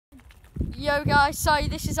Yo guys, so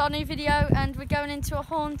this is our new video and we're going into a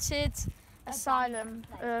haunted asylum.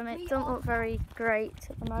 It doesn't look very great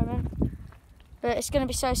at the moment, but it's going to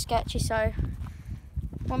be so sketchy, so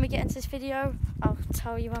when we get into this video I'll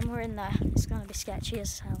tell you when we're in there. It's going to be sketchy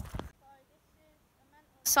as hell.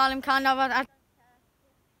 Asylum kind of.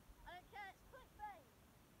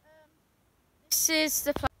 This is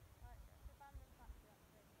the place.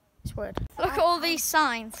 It's weird. Look at all these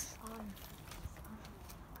signs.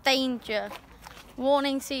 Danger.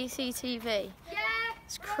 Warning CCTV. Yeah,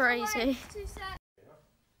 it's crazy.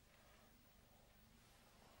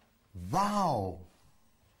 Wow.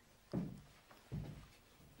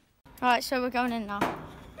 Right, so we're going in now.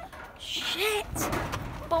 Shit!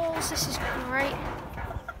 Balls, this is great.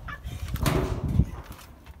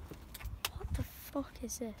 What the fuck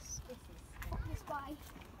is this?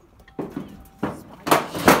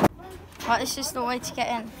 Right, this is the way to get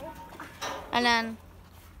in. And then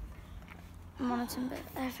monitoring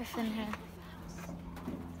everything here.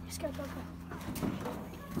 Let's go.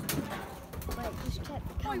 Wait, just check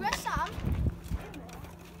the camera. Where's Sam?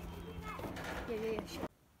 Yeah, sure.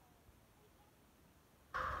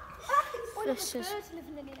 This is... birds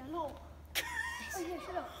living in here, look. Oh yeah,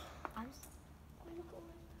 shut up.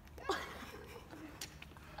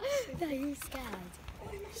 No, you're scared. I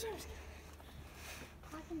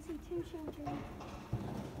can see two children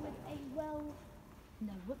with a well...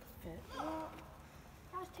 No, what the fuck? Well,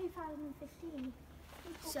 that was 2015.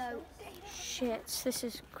 So, Shit, this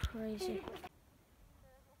is crazy.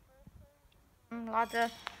 Ladder.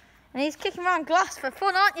 And he's kicking around glass for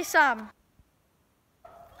fun, aren't you, Sam?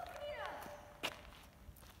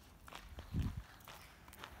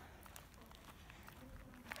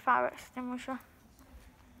 Fire extinguisher.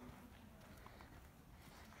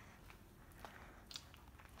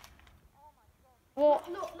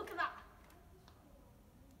 What? look at that.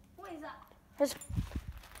 What is that?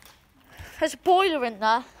 There's a boiler in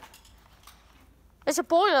there. There's a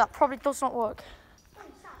boiler that probably does not work.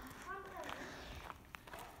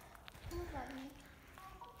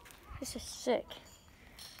 This is sick.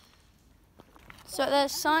 So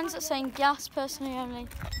there's signs that saying gas personally only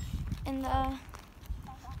in there.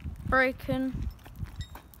 Broken.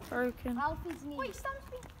 Alfie's knee. Wait, Sam's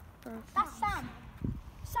been... Broken. That's Sam.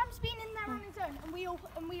 Sam's been in there on his own, and we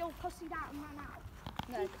all pussied out and ran out.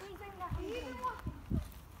 No. He's in there on his own.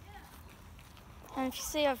 And if you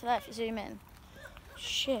see over there, if you zoom in,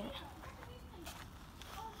 shit.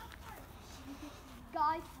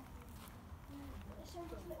 Guys.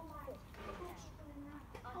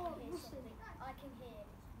 I can hear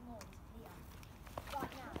noise here.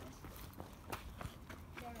 Right now.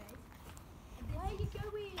 There is. Where are you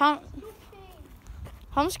going?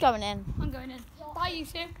 I'm just going in. I'm going in. Bye, you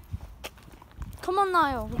two. Come on,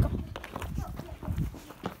 Niall.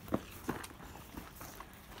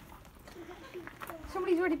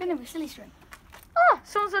 Somebody's already been in with silly string. Oh,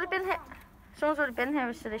 someone's already been hit. Someone's already been here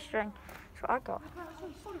with silly string. That's what I got.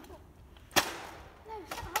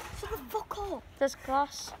 Shut the fuck up. There's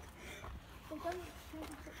glass.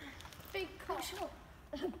 Big car. Shut up.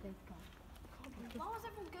 Why was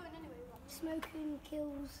everyone going anyway?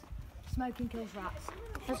 Smoking kills rats.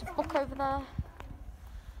 There's a book over there.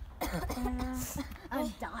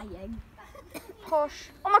 I'm dying. Push.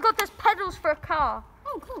 Oh my god, there's pedals for a car.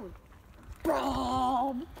 Oh, cool.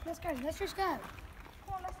 Bro! Let's go. Let's just go. Come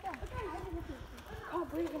on, let's go. Can't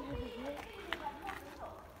breathe in here.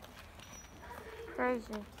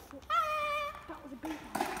 Crazy. That was a beat.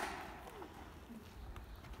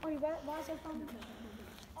 Wait, why is there fun?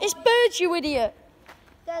 It's birds, you idiot.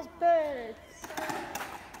 There's birds.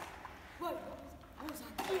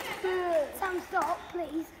 It's birds. Sam, stop,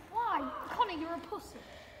 please. Why? Connie, you're a pussy.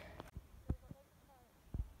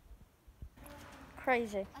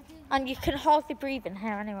 Crazy. And you can hardly breathe in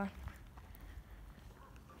here anyway.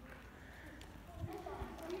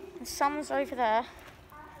 And Sam's over there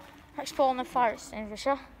exploring the fire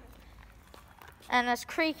extinguisher. And there's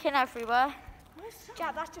creaking everywhere.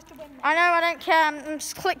 Jack, that's just a windmill. I know, I don't care. I'm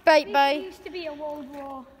just clickbait, This babe. used to be a World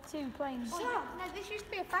War II plane. No, this used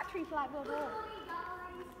to be a factory for like World War.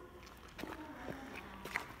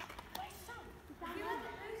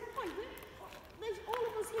 There's all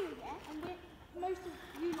of us here, yeah, and most of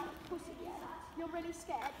you like pussy, yeah. You're really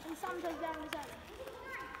scared, and Sam's over there on his own.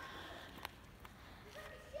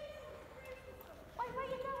 Wait, where are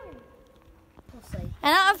you going? Pussy.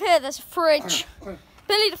 And out of here, there's a fridge.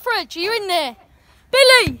 Billy, the fridge, are you in there?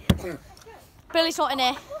 Billy! Billy's not in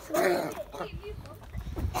here. There's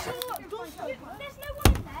no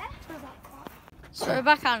one in there. So we're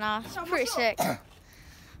back out now. It's pretty sick. I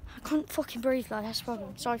couldn't fucking breathe, like, that's the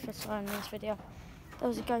problem. Sorry for slowing this video there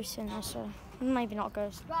was a ghost in there, so maybe not a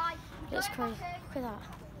ghost. Right. It's crazy. Look at that.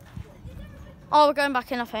 Oh, we're going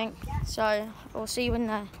back in, I think. So we'll see you in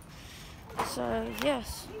there. So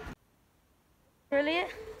yes. Really it?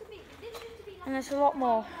 And there's a lot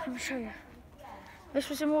more. Let me show you. This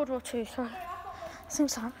was in World War II, so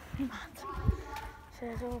things like mad. So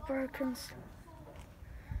there's all broken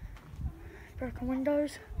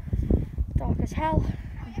windows, dark as hell.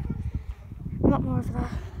 A lot more over there.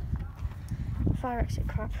 Fire exit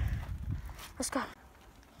crap. Let's go.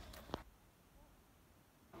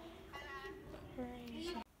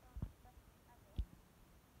 Crazy.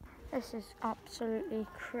 This is absolutely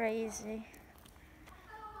crazy.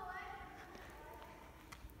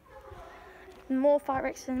 More fire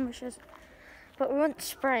extinguishers, but we won't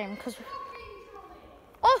spray them because.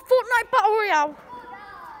 Oh, Fortnite Battle Royale!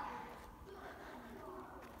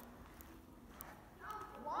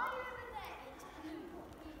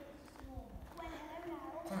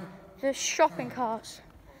 There's shopping carts.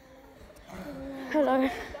 Hello.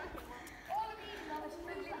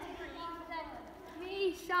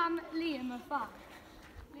 Me, Sam, Liam are fine.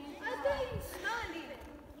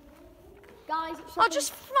 Guys, Oh, it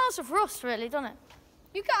just smells of rust, really, doesn't it?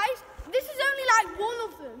 you guys, this is only like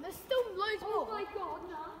one of them. There's still loads more. Oh my god,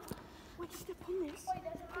 no. Wait, step on this.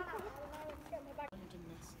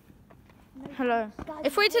 Hello.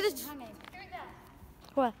 If we did it.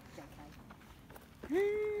 Where?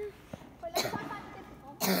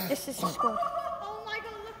 This is the squad. Oh my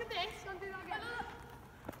god, look at this. Don't do that again.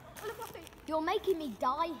 Look what's it. You're making me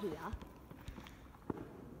die here.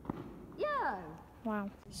 Yo. Wow.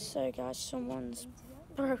 So, guys, someone's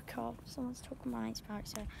broke up. Someone's talking my mates about it.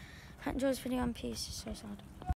 So, hope you enjoyed this video and peace. It's so sad.